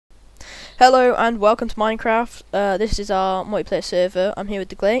Hello and welcome to Minecraft. This is our multiplayer server. I'm here with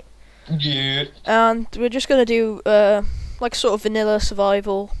DeGlaite. Yeah. And we're just gonna do like sort of vanilla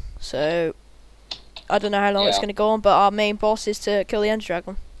survival. So I don't know how long it's gonna go on, but our main boss is to kill the Ender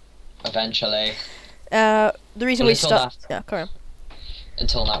Dragon. Eventually. The reason we start. Yeah, carry on.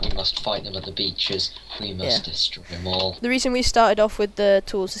 Until that, we must fight them at the beaches. We must destroy them all. The reason we started off with the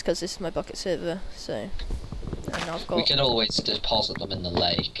tools is because this is my bucket server. So. And I've got. We could always deposit them in the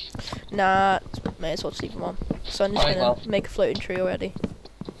lake. Nah, may as well just leave them on. So I'm just gonna make a floating tree already.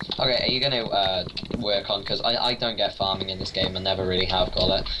 Okay, are you gonna work on? Because I don't get farming in this game. I never really have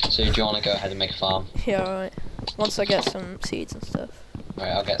got it. So do you want to go ahead and make a farm? Yeah, alright. Once I get some seeds and stuff.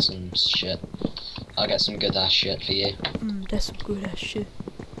 Alright, I'll get some shit. I'll get some good ass shit for you. That's some good ass shit.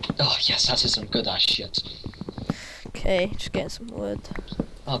 Oh yes, that is some good ass shit. Okay, just getting some wood.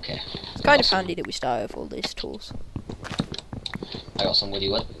 Okay. It's kind of handy that we start with all these tools. I got some woody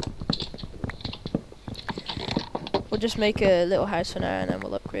wood. We'll just make a little house for now and then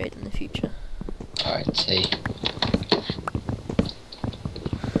we'll upgrade in the future. Alright, see.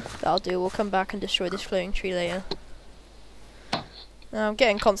 That'll do, we'll come back and destroy this floating tree later. Now I'm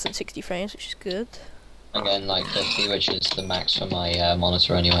getting constant 60 frames, which is good. I'm getting like 50, which is the max for my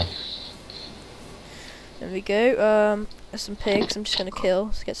monitor anyway. There we go. There's some pigs I'm just gonna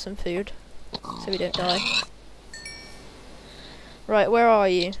kill to get some food, so we don't die. Right, where are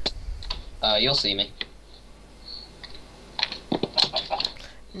you? You'll see me.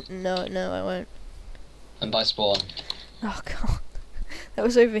 No, I won't. And by spawn. Oh god. That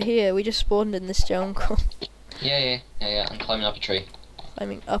was over here, we just spawned in this jungle. Yeah, I'm climbing up a tree.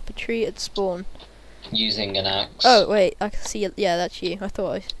 Climbing up a tree at spawn. Using an axe. Oh, wait, I can see it. Yeah, that's you. I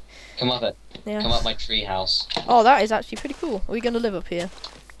thought I... Come up it. Yeah. Come up my tree house. Oh, that is actually pretty cool. Are we going to live up here?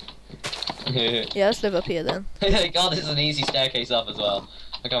 Yeah, let's live up here then. God, this is an easy staircase up as well.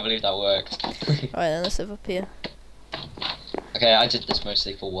 I can't believe that worked. Alright then, let's live up here. Okay, I did this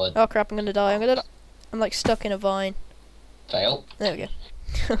mostly for wood. Oh crap, I'm gonna die. I'm like stuck in a vine. Fail. There we go.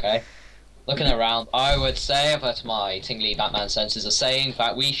 Okay. Looking around, I would say that my tingly Batman senses are saying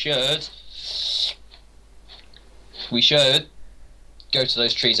that we should go to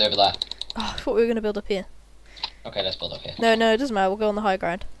those trees over there. Oh, I thought we were gonna build up here. Okay, let's build up here. No, it doesn't matter. We'll go on the high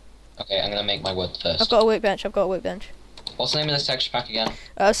ground. Okay, I'm gonna make my wood first. I've got a workbench. What's the name of this texture pack again?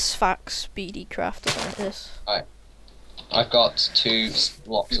 Sphax Speedy Craft or something like this. Alright. I've got 2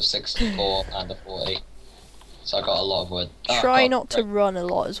 blocks of 64 and a 40. So I've got a lot of wood. Try not to run a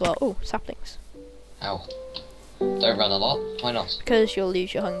lot as well. Oh, saplings. Ow. Don't run a lot? Why not? Because you'll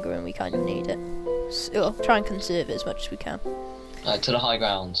lose your hunger and we kind of need it. So, try and conserve it as much as we can. To the high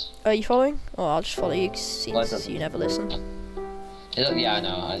ground. Are you following? Oh, I'll just follow you since you never listen. Yeah, I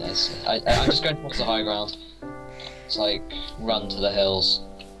know. I'm just going towards the high ground. It's like, run to the hills.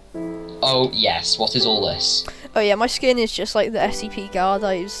 Oh, yes. What is all this? Oh yeah, my skin is just like the SCP guard.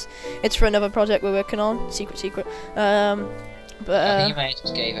 It's for another project we're working on. Secret. I think you may have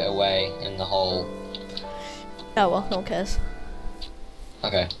just gave it away in the hole. Oh well, no one cares.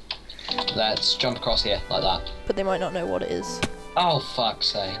 Okay. Let's jump across here, like that. But they might not know what it is. Oh, fuck's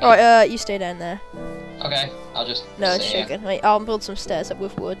sake. Alright, you stay down there. Okay, I'll just No, it's joking. Wait, I'll build some stairs up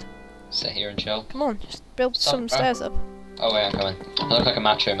with wood. Sit here and chill. Come on, just build some stairs up. Oh wait, I'm coming. I look like a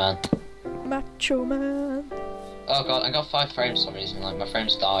macho man. Macho man. Oh god, I got 5 frames for some reason, like my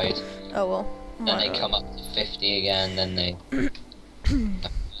frames died. Oh well. Then they come up to 50 again, then they... I'm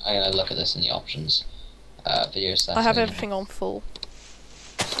gonna look at this in the options. Video settings. I have everything on full.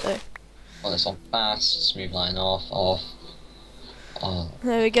 So. Well, it's on fast, smooth line off. Oh.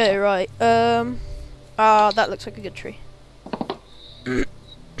 There we go, right. That looks like a good tree.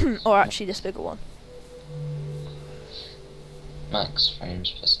 Or actually this bigger one. Max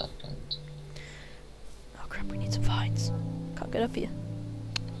frames per second. Oh crap, we need some vines. Can't get up here.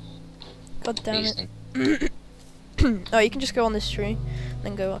 God damn it. Oh, you can just go on this tree,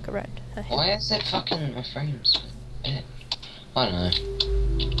 then go like around. Why is it fucking my frames? Yeah. I don't know.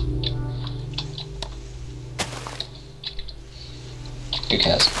 Who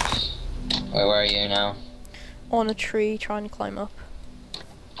cares? Wait, where are you now? On a tree, trying to climb up.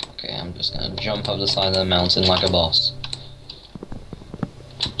 Okay, I'm just gonna jump up the side of the mountain like a boss.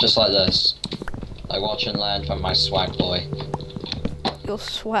 Just like this. Like watch and learn from my swag boy. Your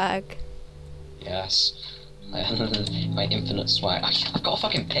swag. Yes. My infinite swag. I've got a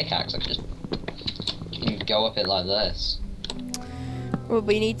fucking pickaxe. I could just go up it like this. Well,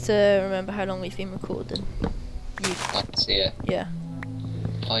 we need to remember how long we've been recording. I can see it. Yeah.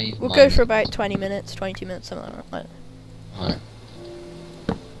 We'll go minutes. for about 20 minutes, 22 minutes, something like that. Alright.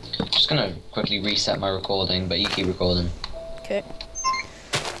 Just gonna quickly reset my recording, but you keep recording. Okay.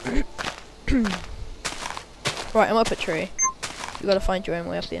 Right, I'm up a tree. You gotta find your own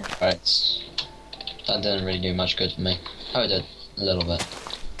way up here. Right. That didn't really do much good for me. Oh, it did. A little bit.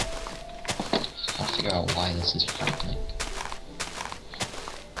 Gotta figure out why this is happening.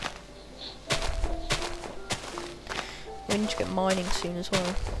 We need to get mining soon as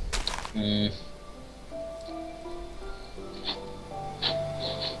well.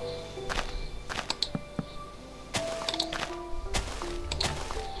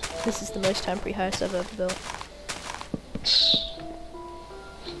 This is the most temporary house I've ever built.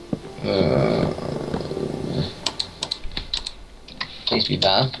 Please be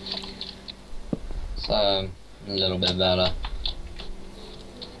better. So, a little bit better.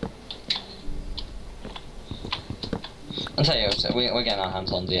 I'll tell you, so we're getting our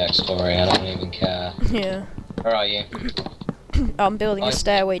hands on the Explorer, I don't even care. Yeah. Where are you? I'm building a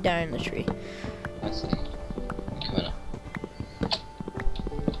stairway down the tree. I see. Coming up.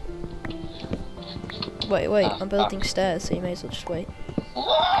 Wait, I'm building stairs, so you may as well just wait.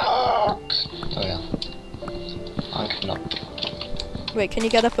 Oh yeah. I'm coming up. Wait, can you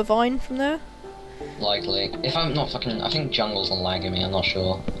get up a vine from there? Likely. If I'm not fucking... I think jungle's on lagging me, I'm not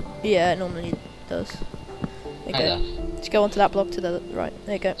sure. Yeah, it normally does. There you go. Just go onto that block to the right.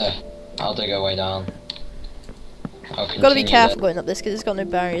 There you go. I'll dig our way down. Gotta be careful going up this because it's got no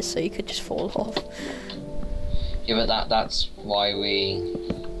barriers, so you could just fall off. Yeah, but that's why we...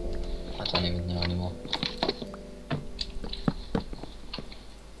 I don't even know anymore.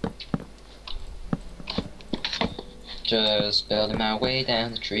 Just building my way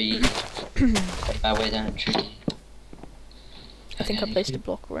down the tree. My way down the tree. I think I placed a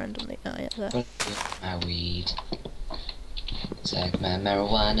block randomly. Oh yeah, there. My weed. It's like my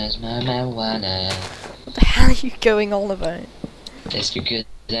marijuana's my marijuana. What the hell are you going on about? It's your good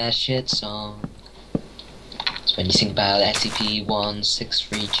ass shit song. It's when you sing about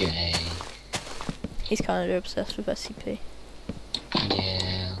SCP-163J. He's kind of obsessed with SCP.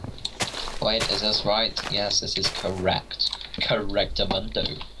 Yeah. Wait, is this right? Yes, this is correct.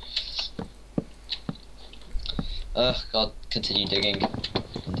 Correctamundo. Ugh, God, continue digging.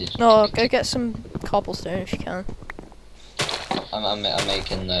 Oh, go get some cobblestone if you can. I'm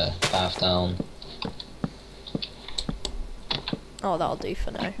making the path down. Oh, that'll do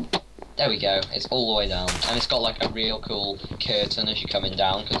for now. There we go. It's all the way down, and it's got like a real cool curtain as you're coming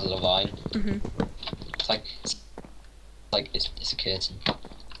down because of the vine. It's like it's a curtain, but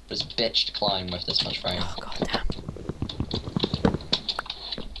it's a bitch to climb with this much frame. Oh god damn.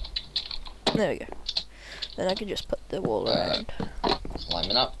 There we go. Then I can just put the wall around.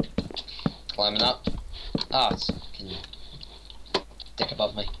 Climbing up. Climbing up. Ah, it's fucking dick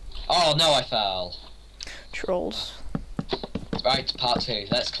above me. Oh no, I fell. Trolls. Right, part 2.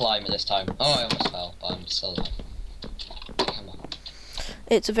 Let's climb it this time. Oh, I almost fell, but I'm still alive. Come on.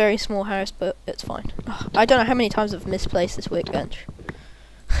 It's a very small house, but it's fine. Oh, I don't know how many times I've misplaced this workbench.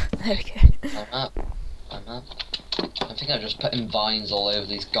 There we go. I'm up. I'm up. I think I'm just putting vines all over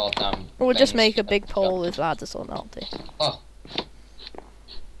these goddamn... Or we'll just make a big pole with ladders on, that'll do. Oh.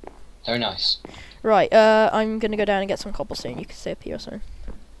 Very nice. Right, I'm gonna go down and get some cobblestone. You can stay up here or something.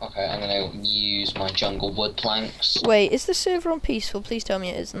 Okay, I'm gonna use my jungle wood planks. Wait, is the server on peaceful? Please tell me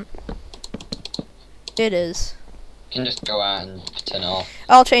it isn't. It is. You can just go out and turn it off.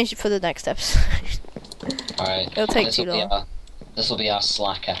 I'll change it for the next episode. Alright. It'll take too long. This will be our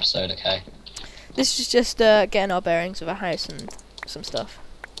Slack episode, okay? This is just getting our bearings of a house and some stuff.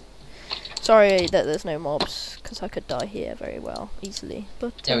 Sorry that there's no mobs, because I could die here very well, easily.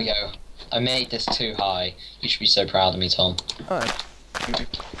 But there we go. I made this too high. You should be so proud of me, Tom. Alright.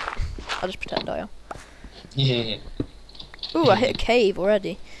 I'll just pretend I am. Yeah. Ooh, I hit a cave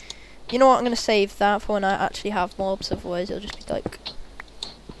already. You know what, I'm going to save that for when I actually have mobs, otherwise it'll just be like...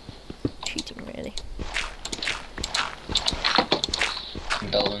 cheating, really. I'm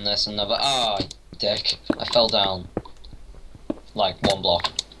building this another... Ah, oh, dick. I fell down. Like, 1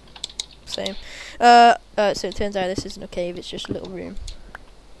 block. Same. So it turns out this isn't a cave, it's just a little room.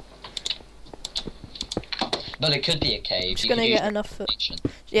 But it could be a cave. I'm just gonna get enough for...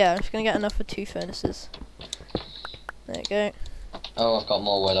 Yeah, I'm just gonna get enough for 2 furnaces. There you go. Oh, I've got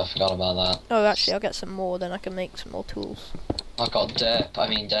more wood, I forgot about that. Oh, actually, I'll get some more, then I can make some more tools. I've got dirt,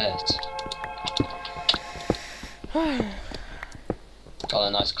 dirt. Got a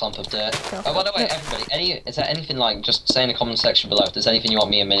nice clump of dirt. Oh, by the way, everybody, is there anything, like, just say in the comment section below if there's anything you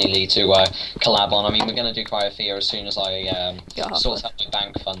want me and Mini Lee to collab on. I mean, we're going to do quite a few as soon as I sort out my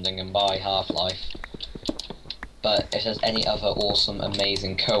bank funding and buy Half-Life. But if there's any other awesome,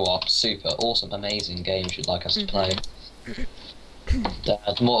 amazing co-op, super awesome, amazing games you'd like us to play,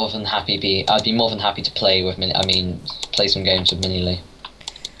 I'd be more than happy to play with play some games with Mini Lee.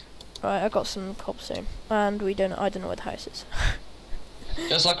 Right, I got some cobblestone, and I don't know where the house is.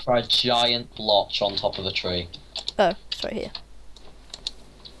 Just like for a giant blotch on top of a tree. Oh, it's right here.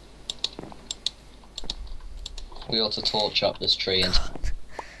 We ought to torch up this tree and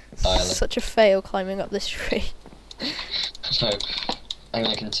Such a fail climbing up this tree. So, I'm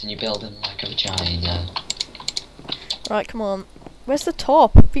gonna continue building like a vagina. Right, come on. Where's the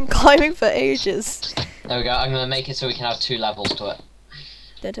top? I've been climbing for ages. There we go. I'm gonna make it so we can have 2 levels to it.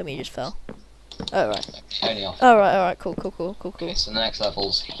 Don't tell me you just fell. Oh, right. Only off. Oh, right, alright, cool. Okay, so the next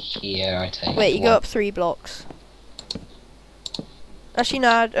level's here, I take. Wait, you go up 3 blocks. Actually,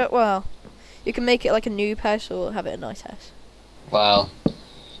 no, well, you can make it like a noob house or have it a nice house. Well,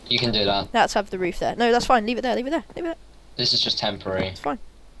 you can do that. Let's have the roof there. No, that's fine. Leave it there. This is just temporary. It's fine.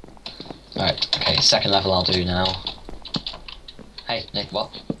 Alright, okay, second level I'll do now. Hey, Nick,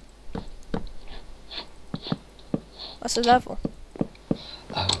 what? That's a level.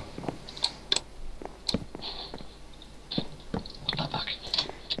 Oh. Put that back.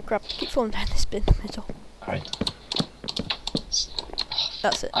 Grab, keep falling down this bin in the middle. Alright.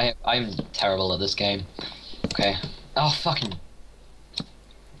 That's it. I'm terrible at this game. Okay. Oh, fucking...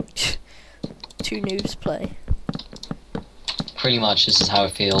 2 noobs play. Pretty much, this is how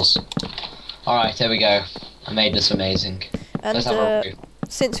it feels. Alright, there we go. I made this amazing. And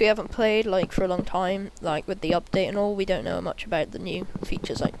since we haven't played like for a long time, like with the update and all, we don't know much about the new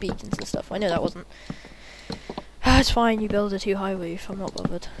features like beacons and stuff. I know that wasn't... it's fine, you build a too high roof, I'm not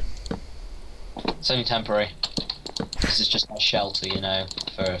bothered. It's only temporary. This is just my shelter, you know,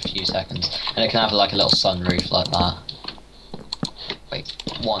 for a few seconds. And it can have like a little sunroof like that. Wait,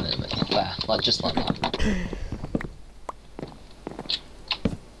 one in the middle, there, like just like that.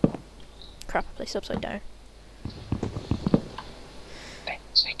 Crap, I placed upside down.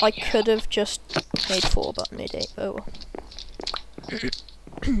 I could have just made 4, but I made 8. Oh well.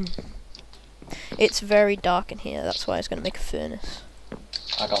 It's very dark in here, that's why I was going to make a furnace.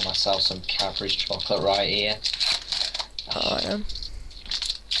 I got myself some Cadbury's chocolate right here. Alright then.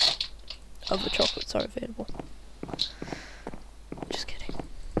 Other chocolates are available. Just kidding.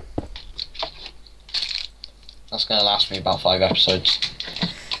 That's going to last me about 5 episodes.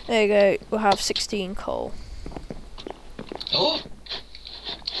 There you go, we'll have 16 coal. Oh!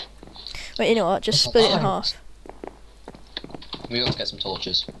 Wait, you know what? Just split it in half. We ought to get some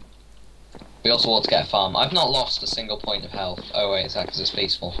torches. We also ought to get a farm. I've not lost a single point of health. Oh wait, is that because it's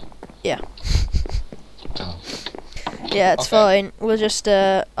peaceful? Yeah. Oh. Yeah, it's fine. We'll just,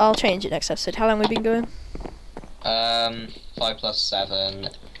 I'll change it next episode. How long have we been going? 5 plus 7,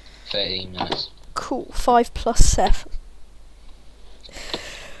 13 minutes. Cool. 5 plus 7.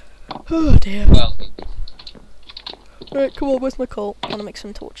 Oh dear. Well, Right, come on, where's my coal? I wanna make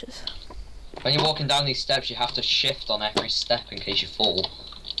some torches. when you're walking down these steps, you have to shift on every step in case you fall.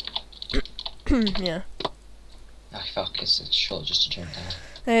 Yeah. Oh fuck, it's short just to jump down.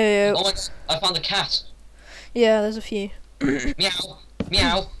 There you go. Oh my god, I found a cat! Yeah, there's a few. Meow!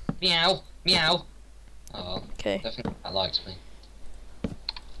 Meow! Meow! Meow! Oh, Okay. definitely that liked me.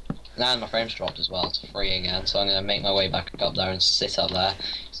 And my frames dropped as well to 3 again, so I'm going to make my way back up there and sit up there.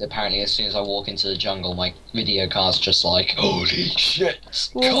 Because apparently as soon as I walk into the jungle, my video card's just like, holy shit,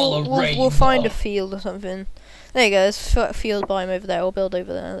 We'll find a field or something. There you go, there's a field biome over there, we'll build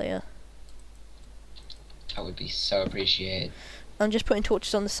over there later. That would be so appreciated. I'm just putting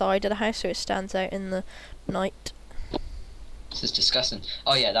torches on the side of the house so it stands out in the night. This is disgusting.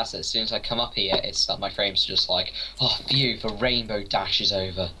 Oh yeah, that's it. As soon as I come up here, it's like my frame's just like, oh phew, the rainbow dashes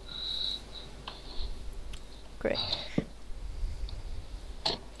over. Great.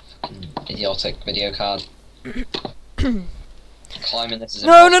 Fucking idiotic video card. Climbing this is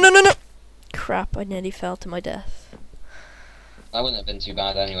No! Crap, I nearly fell to my death. That wouldn't have been too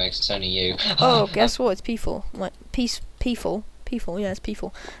bad anyway, because it's only you. Oh, guess what? It's peaceful. Like, peaceful. Peaceful, yeah, it's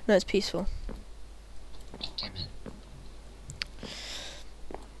peaceful. No, it's peaceful. Damn it.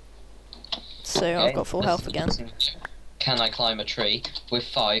 So, okay, I've got full health again. Can I climb a tree with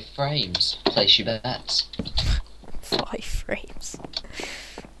 5 frames? Place your bets. 5 frames.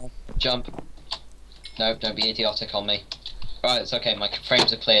 Jump. No, don't be idiotic on me. Right, it's okay, my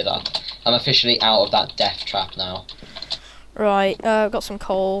frames are cleared up. I'm officially out of that death trap now. Right, I've got some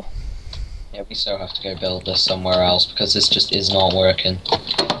coal. Yeah, we still have to go build this somewhere else because this just is not working.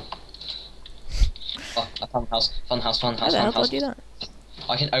 Oh, a fun house, fun house, fun house, fun house. Do that?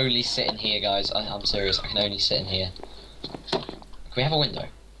 I can only sit in here, guys. I'm serious, I can only sit in here. Can we have a window?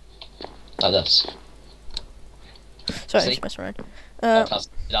 Like this. Sorry, just mess around. I can't see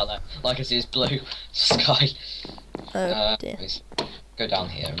it out there. Like I see it's blue sky. Oh dear. Please. Go down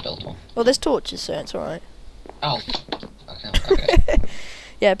here and build one. Well, there's torches, so it's alright. Oh. Okay.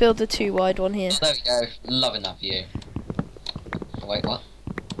 Yeah, build the 2 wide one here. There we go. Loving that view. Oh, wait, what?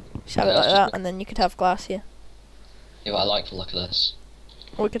 Just have it like that, and then you could have glass here. Yeah, but I like the look of this.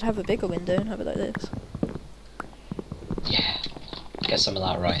 Or we could have a bigger window and have it like this. Yeah. Get some of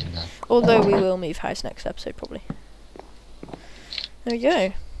that right in there. Although we will move house next episode, probably. There we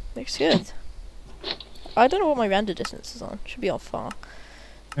go. Looks good. I don't know what my render distance is on. Should be on far.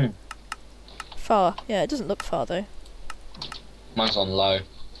 Far. Yeah, it doesn't look far though. Mine's on low.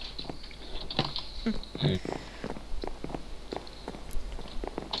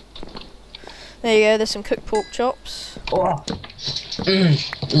 There you go, there's some cooked pork chops. Oh.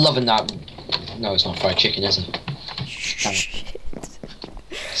 Loving that. No, it's not fried chicken, is it? Shit.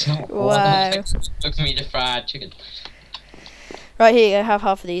 It's not. Wow. Look at me, the fried chicken. Right, here you go, have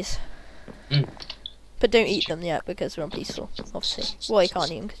half of these. But don't eat them yet because they're unpeaceful, obviously. Well, you can't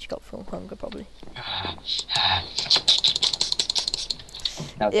eat them because you got full hunger, probably.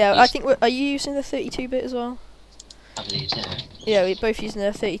 Yeah, I think are you using the 32-bit as well? I believe so. Yeah, we're both using the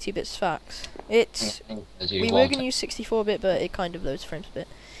 32-bit fax. It's we were going to use 64-bit, but it kind of loads frames a bit.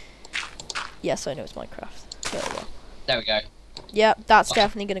 Yes, I know it's Minecraft. There we go. There we go. Yeah, that's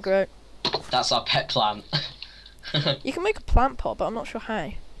definitely going to grow. That's our pet plant. You can make a plant pot, but I'm not sure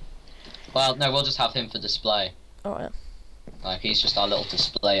how. Well, no, we'll just have him for display. Alright. Like, he's just our little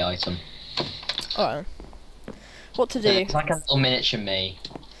display item. Alright. What to do? It's like a little miniature me.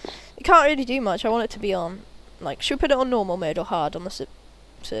 You can't really do much. I want it to be on, like, should we put it on normal mode or hard on the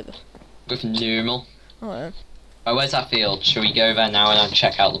server? With normal. Alright. Right, where's that field? Shall we go there now and then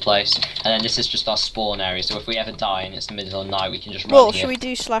check out the place? And then this is just our spawn area, so if we ever die and it's the middle of the night, we can just run Well, here. should we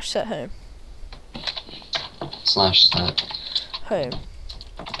do /set home? /set. Home.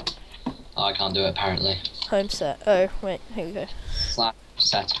 Oh, I can't do it apparently. Home set. Oh, wait, here we go.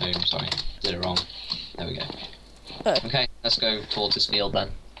 /set home, sorry. Did it wrong. There we go. Oh. Okay, let's go towards this field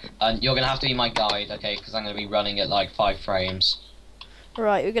then. And you're gonna have to be my guide, okay, because I'm gonna be running at like 5 frames.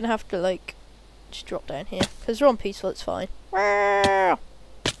 Right, we're gonna have to, like, just drop down here. Because we're on peaceful, it's fine. Oh,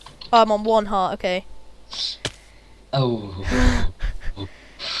 I'm on 1 heart, okay. Oh.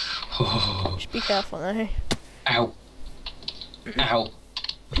 Just be careful now. Ow. Ow.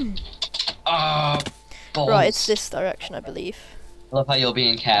 Ah, balls. Right, it's this direction, I believe. I love how you're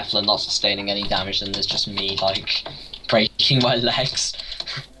being careful and not sustaining any damage, and there's just me, like, breaking my legs.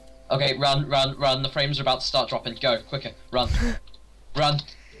 Okay, run, run, run. The frames are about to start dropping. Go, quicker. Run. Run.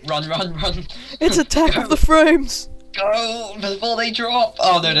 Run, run, run. It's Attack of the Frames! Go before they drop.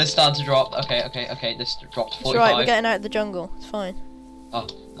 Oh, no, they're starting to drop. Okay, okay, okay. This dropped 45. It's right, we're getting out of the jungle. It's fine. Oh,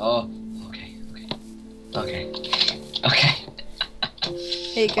 oh. Okay, okay. Okay. Okay.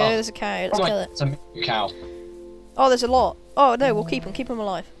 Here you go, there's a cow. Let's kill it. It's a cow. Oh, there's a lot. Oh, no, we'll keep them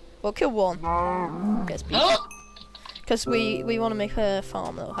alive. We'll kill one. Gets beat. Because we want to make a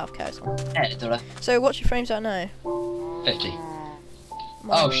farm that'll have cows on. So, what's your frames at now? 50.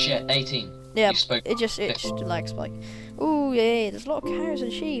 Oh shit, 18. Yeah, it just a lag spike. Ooh, yeah, there's a lot of cows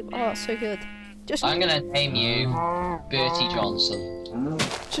and sheep. Oh, that's so good. I'm gonna name you Bertie Johnson.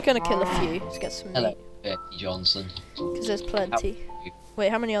 Just gonna kill a few to get some meat. Bertie Johnson. Because there's plenty. Wait,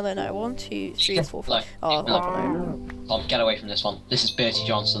 how many are there now? 1, 2, 3, 4, 5. Oh, I don't know. Tom, get away from this one. This is Bertie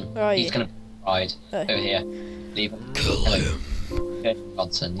Johnson. Where are you? He's gonna ride over here. Leave him. Hello. Bertie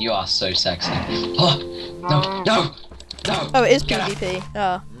Johnson, you are so sexy. Oh, no, no, no. Oh, it is PvP.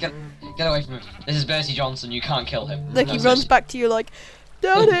 Ah. Get away from him. This is Bertie Johnson. You can't kill him. Look, he runs back to you like,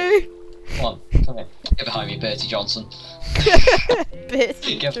 Daddy. Come on, come here. Get behind me, Bertie Johnson.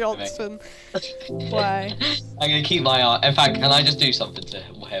 Bertie Johnson. Wow. I'm gonna keep my eye. In fact, can I just do something to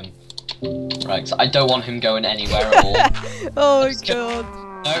him? Right, so I don't want him going anywhere at all. Oh my god.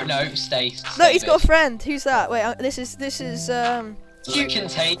 No, no, stay. No, he's got a friend. Who's that? Wait, this is You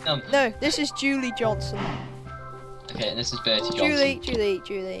contain them. No, this is Julie Johnson. Okay, and this is Bertie Johnson.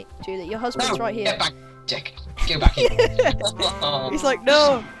 Julie. Your husband's right here. Get back, dick. Go back in. He's like,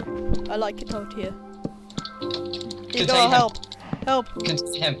 no. I like it out here. You gotta help. Help.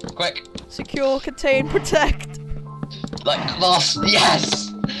 Contain him, quick. Secure, contain, protect. Like, boss,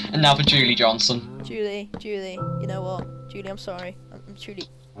 yes! And now for Julie Johnson. Julie, you know what? Julie, I'm sorry. I'm truly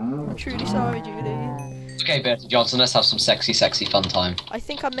sorry, Julie. Okay, Bertie Johnson, let's have some sexy fun time. I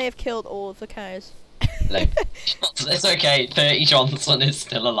think I may have killed all of the cows. No. It's okay, Bertie Johnson is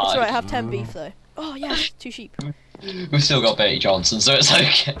still alive. That's right, I have 10 beef though. Oh yes, 2 sheep. We've still got Bertie Johnson, so it's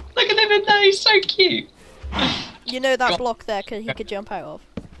okay. Look at him in there, he's so cute. You know that block there he could jump out of?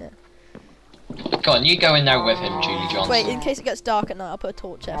 Yeah. Go on, you go in there with him, Julie Johnson. Wait, in case it gets dark at night, I'll put a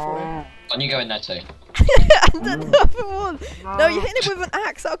torch there for him. Go on, you go in there too. And another one! No, you're hitting him with an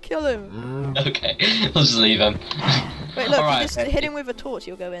axe, I'll kill him. Okay, we'll just leave him. Wait, look, Alright, you just hit him with a torch,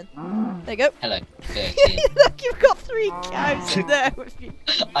 you'll go in. There you go. Hello, Bertie. Look, you've got 3 cows in there with you.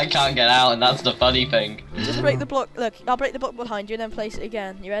 I can't get out, and that's the funny thing. Just break the block. Look, I'll break the block behind you and then place it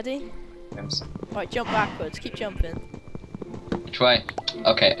again. You ready? Yes. Right, jump backwards. Keep jumping. Which way?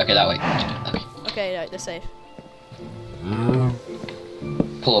 Okay, that way. Okay, right, they're safe.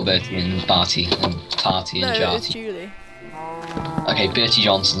 Poor Bertie and Barty and Tarty and No, it's Jarty. Julie. Okay, Bertie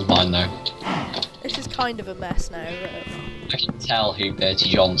Johnson's mine though. This is kind of a mess now. I can tell who Bertie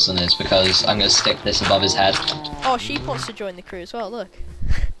Johnson is because I'm going to stick this above his head. Oh, she wants to join the crew as well, look.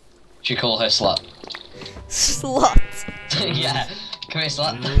 Should we call her Slut? Slut. Yeah, come here,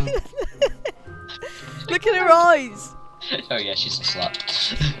 Slut. Look at her eyes. Oh yeah, she's a slut.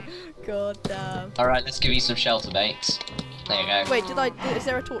 God damn. Alright, let's give you some shelter baits. There you go. Wait, is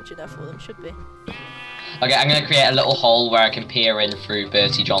there a torch in there for them? Should be. Okay, I'm going to create a little hole where I can peer in through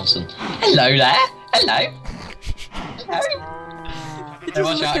Bertie Johnson. Hello there. Hello. Hello. You're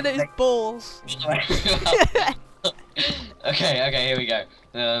just looking at his balls. Okay, here we go.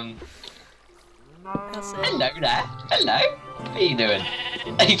 That's it. Hello there. Hello. What are you doing?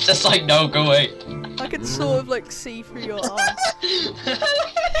 He's just like, no, go away. I can sort of like see through your eyes.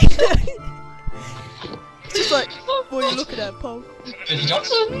 It's just like, what are you looking at, Paul? Bertie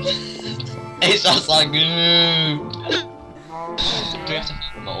Johnson. It's just like, do we have to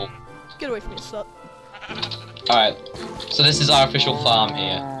feed them all? Get away from your slut. Alright, so this is our official farm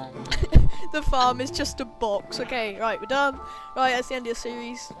here. The farm is just a box. Okay, right, we're done. Right, that's the end of the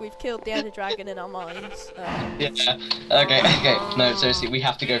series. We've killed the Ender Dragon in our minds. Yeah, okay. No, seriously, we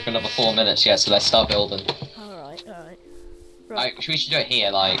have to go for another 4 minutes, yeah, so let's start building. Alright. Right, we should do it here,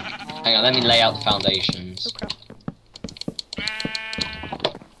 like, hang on, let me lay out the foundations. Oh crap.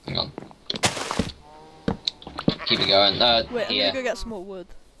 Hang on. Keep it going, Wait, I'm here. gonna go get some more wood.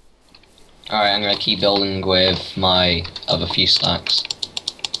 Alright, I'm gonna keep building with my other few stacks.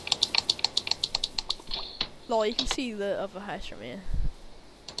 Lol, you can see the other house from here.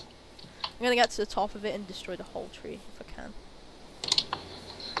 I'm gonna get to the top of it and destroy the whole tree if I can.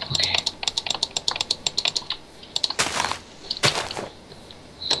 Okay.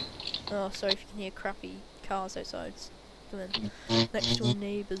 Oh, sorry if you can hear crappy cars outside. Coming next door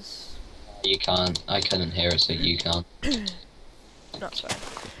neighbours. You can't, I couldn't hear it, so you can't. That's fine.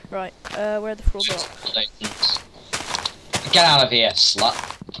 Right, where are the 4 blocks? Get out of here, slut.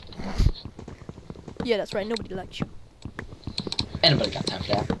 Yeah, that's right, nobody likes you. Anybody got time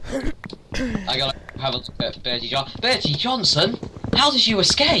for that? I gotta have a look at Bertie Johnson. Bertie Johnson? How did you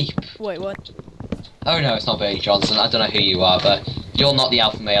escape? Wait, what? Oh no, it's not Bertie Johnson. I don't know who you are, but you're not the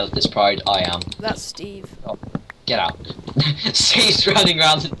alpha male of this pride. I am. That's Steve. Oh, get out. Steve's running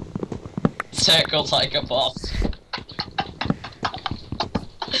around in circles like a boss.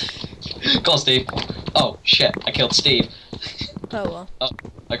 Go on, Steve. Oh shit, I killed Steve. Oh well. Oh,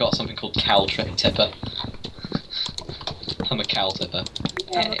 I got something called cow tipper. I'm a cow tipper.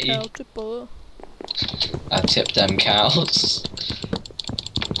 I'm a cow tipper. I tip them cows.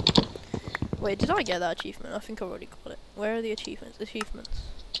 Wait, did I get that achievement? I think I already got it. Where are the achievements? Achievements.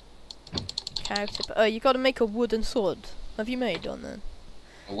 Cow tipper. Oh, you gotta make a wooden sword. Have you made one then?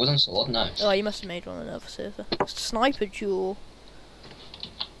 A wooden sword? No. Oh, you must have made one on another server. Sniper duel.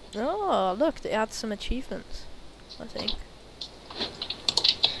 Oh, look, they had some achievements. I think.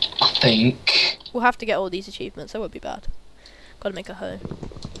 We'll have to get all these achievements, that would be bad. Gotta make a hoe.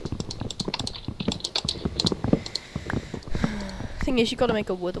 Thing is, you gotta make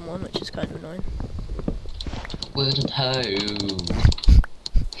a wooden one, which is kind of annoying. Wooden hoe.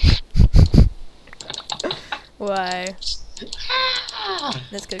 Wow.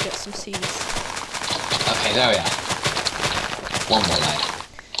 Let's go get some seeds. Okay, there we are. One more light.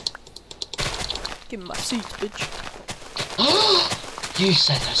 Give me my seeds, bitch. You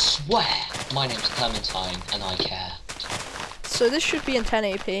said I swear. My name's Clementine, and I care. So this should be in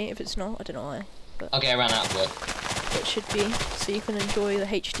 1080p. If it's not, I don't know why. But Okay, I ran out of wood. it should be, so you can enjoy the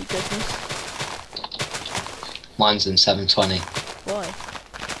HD goodness. Mine's in 720. Why?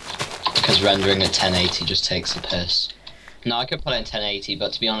 Because rendering at 1080 just takes the piss. No, I could put it in 1080,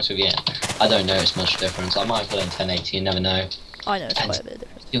 but to be honest with you, I don't notice much difference. I might put it in 1080, you never know. I know, it's quite a bit of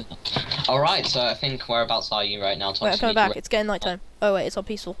difference. Alright, so I think whereabouts are you right now, Tom? Wait, I'm coming back. It's getting night time. Oh wait, it's on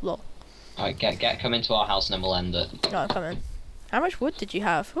peaceful. Lol. Alright, come into our house and then we'll end it. No, I'm coming. How much wood did you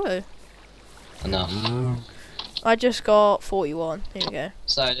have? Whoa. Enough. I just got 41. Here we go.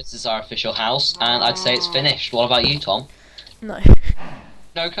 So this is our official house, and I'd say it's finished. What about you, Tom? No.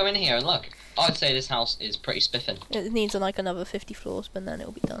 No, come in here and look. I'd say this house is pretty spiffing. It needs like another 50 floors, but then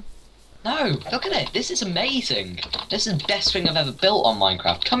it'll be done. No, look at it. This is amazing. This is the best thing I've ever built on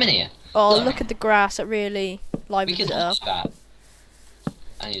Minecraft. Come in here. Oh, look at the grass. It really live We can it do up. that.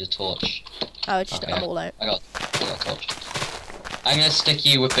 I need a torch. Oh, just get them all out. I got a torch. I'm gonna stick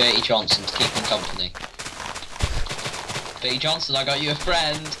you with Bertie Johnson to keep him company. Bertie Johnson, I got you a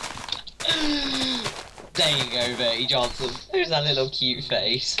friend. There you go, Bertie Johnson. There's that little cute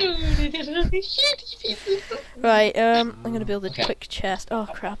face. Right, I'm gonna build a quick chest. Oh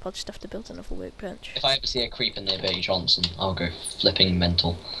crap, I'll just have to build another workbench. If I ever see a creeper near Bertie Johnson, I'll go flipping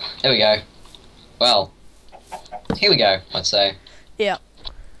mental. There we go. Well, here we go, I'd say. Yeah.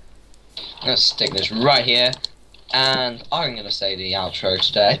 I'm gonna stick this right here, and I'm gonna say the outro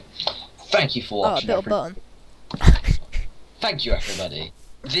today. Thank you for watching. Oh, a little button. Thank you, everybody.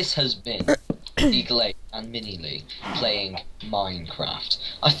 This has been DeGlaite and Mini playing Minecraft.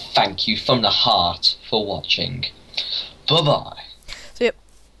 I thank you from the heart for watching. Bye bye. See ya.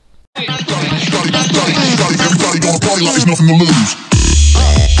 Everybody gonna party like there's nothing to lose.